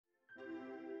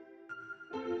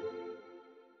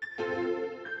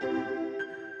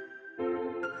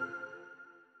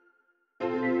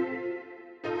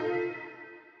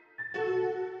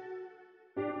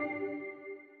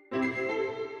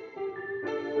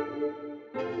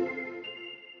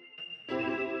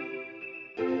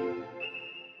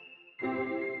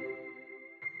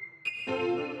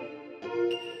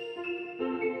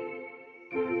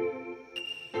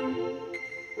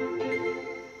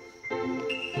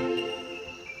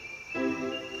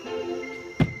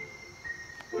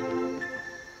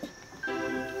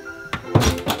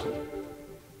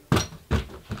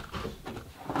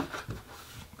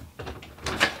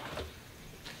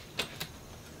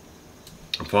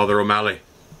Father O'Malley.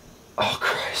 Oh,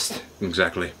 Christ.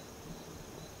 Exactly.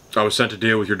 I was sent to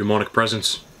deal with your demonic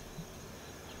presence.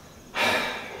 Do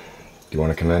you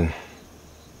want to come in?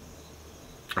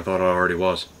 I thought I already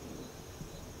was.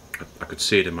 I could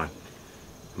see it in my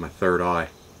third eye,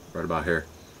 right about here.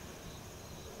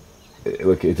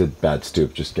 Look, it's a bad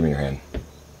stoop. Just give me your hand.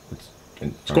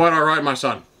 It's quite all right, my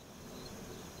son.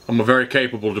 I'm a very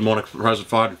capable demonic presence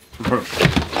fighter.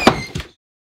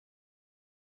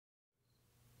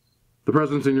 The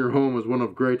presence in your home is one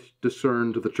of great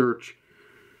discern to the church.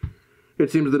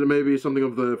 It seems that it may be something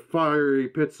of the fiery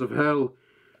pits of hell,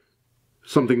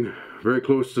 something very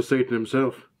close to Satan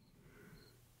himself.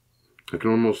 I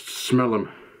can almost smell him,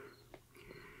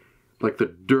 like the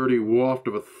dirty waft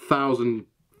of 1,000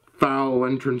 foul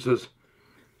entrances.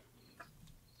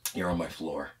 You're on my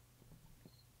floor.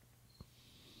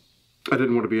 I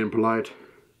didn't want to be impolite.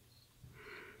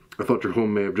 I thought your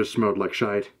home may have just smelled like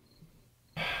shite.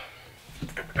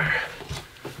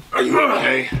 Are you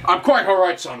okay? I'm quite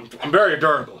alright, son. I'm very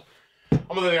durable.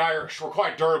 I'm of the Irish. We're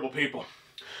quite durable people.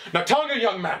 Now tell me,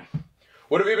 young man,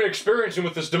 what have you been experiencing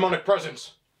with this demonic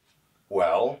presence?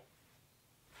 Well...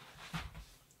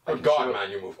 Good God,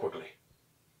 man, you move quickly.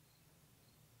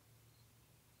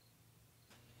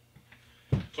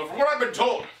 So from what I've been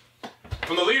told,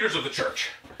 from the leaders of the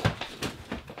church,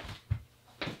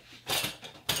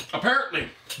 apparently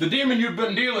the demon you've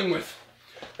been dealing with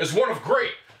is one of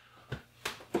great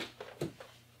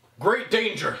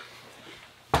danger.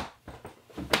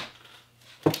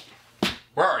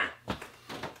 Where are you?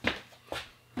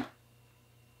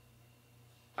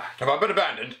 Have I been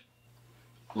abandoned?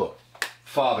 Look,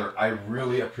 Father, I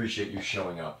really appreciate you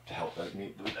showing up to help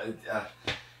me.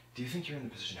 Do you think you're in the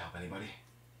position to help anybody?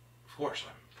 Of course,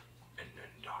 I'm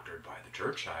indoctored by the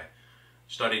church. I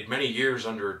studied many years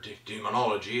under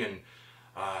demonology, and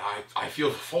I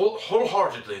feel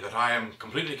wholeheartedly that I am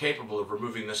completely capable of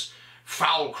removing this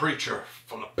foul creature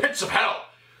from the pits of hell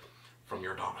from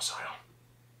your domicile.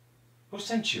 Who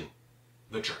sent you?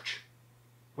 The church.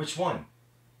 Which one?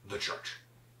 The church.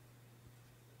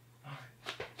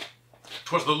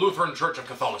 'Twas the Lutheran Church of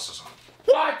Catholicism.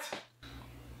 What?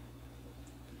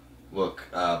 Look,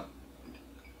 I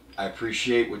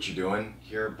appreciate what you're doing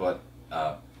here, but,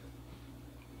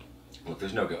 look,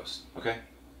 there's no ghost, okay?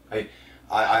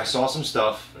 I saw some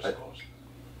stuff.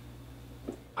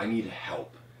 I need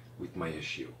help with my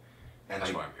issue. And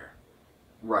that's why I'm here.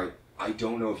 Right. I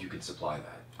don't know if you can supply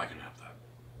that. I can have that.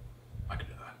 I can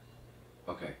do that.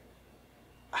 Okay.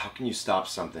 How can you stop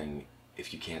something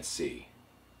if you can't see?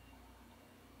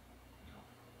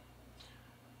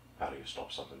 How do you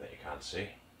stop something that you can't see?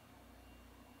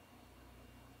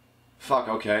 Fuck,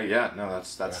 okay, yeah, no,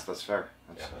 that's fair.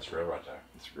 That's real right there.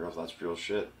 That's real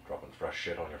shit. Dropping fresh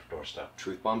shit on your doorstep.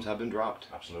 Truth bombs have been dropped.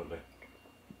 Absolutely.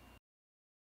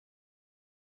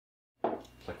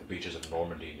 It's like the beaches of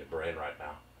Normandy in your brain right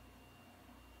now.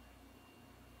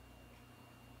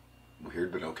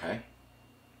 Weird, but okay.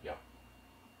 Yeah.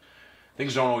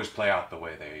 Things don't always play out the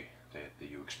way that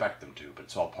you expect them to, but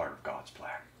it's all part of God's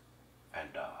plan.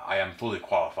 And I am fully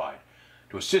qualified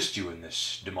to assist you in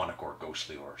this demonic or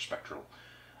ghostly or spectral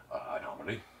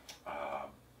anomaly.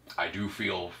 I do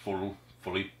feel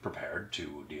fully prepared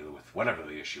to deal with whatever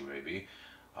the issue may be.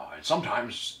 And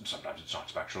sometimes it's not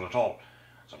spectral at all.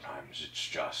 Sometimes it's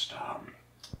just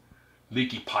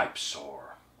leaky pipes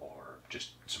or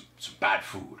just some bad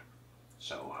food.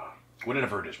 So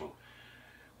whatever it is,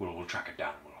 we'll track it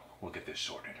down. We'll get this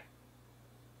sorted.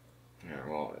 Yeah,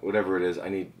 well, whatever it is,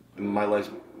 my life's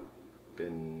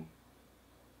been...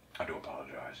 I do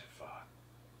apologize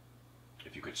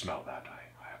if you could smell that.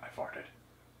 I farted.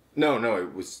 No,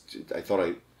 it was... I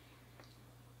thought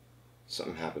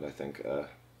something happened, I think.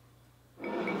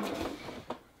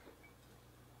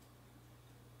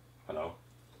 Hello?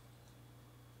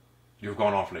 You've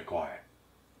gone awfully quiet.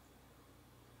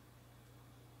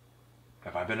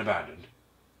 Have I been abandoned?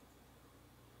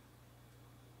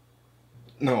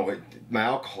 No, my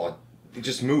alcohol, it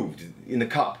just moved in the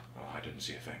cup. Oh, I didn't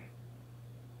see a thing.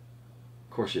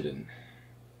 Of course you didn't.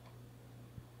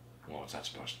 Well, what's that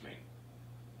supposed to mean?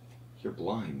 You're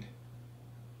blind.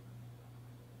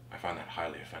 I find that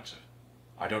highly offensive.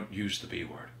 I don't use the B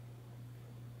word.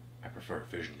 I prefer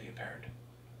visually impaired.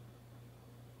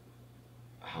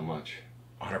 How much?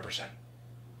 100%. Oh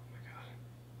my God.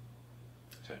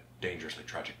 It's a dangerously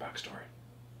tragic backstory.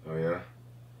 Oh yeah?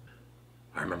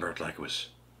 I remember it like it was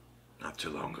not too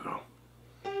long ago.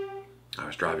 I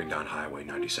was driving down Highway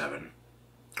 97,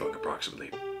 going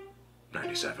approximately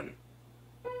 97.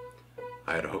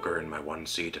 I had a hooker in my one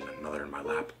seat and another in my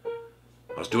lap.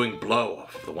 I was doing blow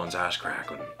off of the one's ass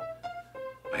crack when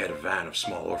I had a van of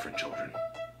small orphan children.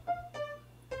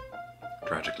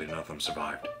 Tragically, none of them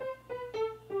survived.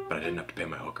 But I didn't have to pay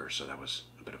my hooker, so that was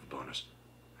a bit of a bonus.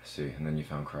 I see, and then you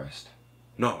found Christ.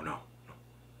 No.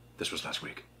 This was last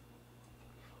week.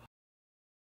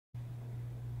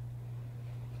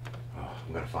 Oh,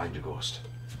 I'm gonna find you, Ghost.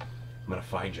 I'm gonna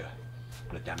find you. I'm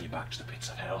gonna damn you back to the pits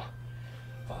of hell.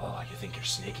 Oh, you think you're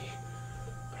sneaky,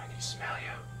 but I can smell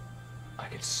you. I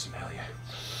can smell you.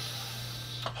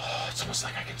 Oh, it's almost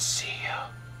like I can see you.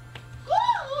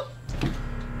 Oh,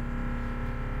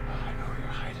 I know where you're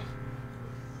hiding.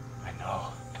 I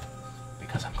know.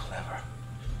 Because I'm clever.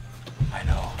 I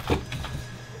know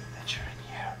that you're in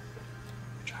here.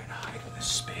 You're trying to hide in this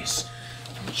space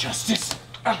from justice.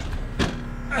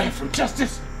 From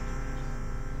justice.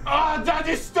 Oh,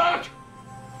 Daddy's stuck!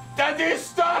 Daddy's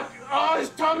stuck! Oh, his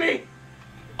tummy!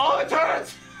 Oh, it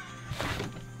hurts!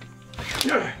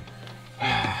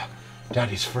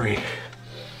 Daddy's free.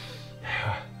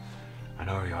 I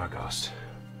know where you are, Ghost.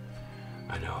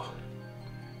 I know.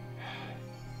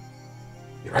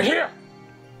 You're right here!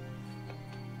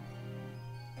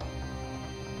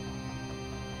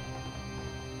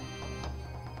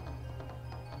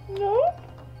 No?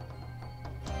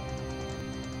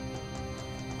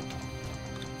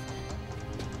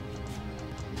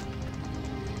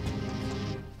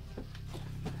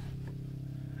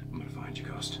 I'm gonna find you,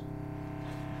 Ghost.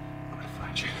 I'm gonna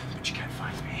find you, but you can't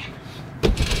find me.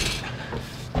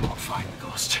 You won't find me,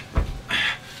 Ghost.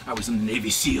 I was in the Navy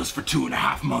SEALs for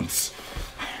 2.5 months.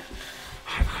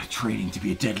 Training to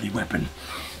be a deadly weapon.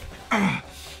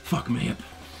 Fuck me up.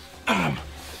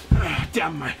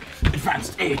 Damn my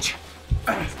advanced age.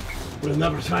 You'll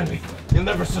never find me. You'll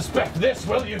never suspect this,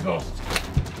 will you, Ghost?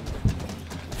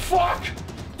 Fuck!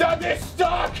 Daddy's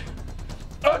stuck!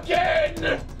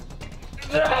 Again!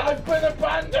 I've been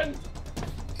abandoned!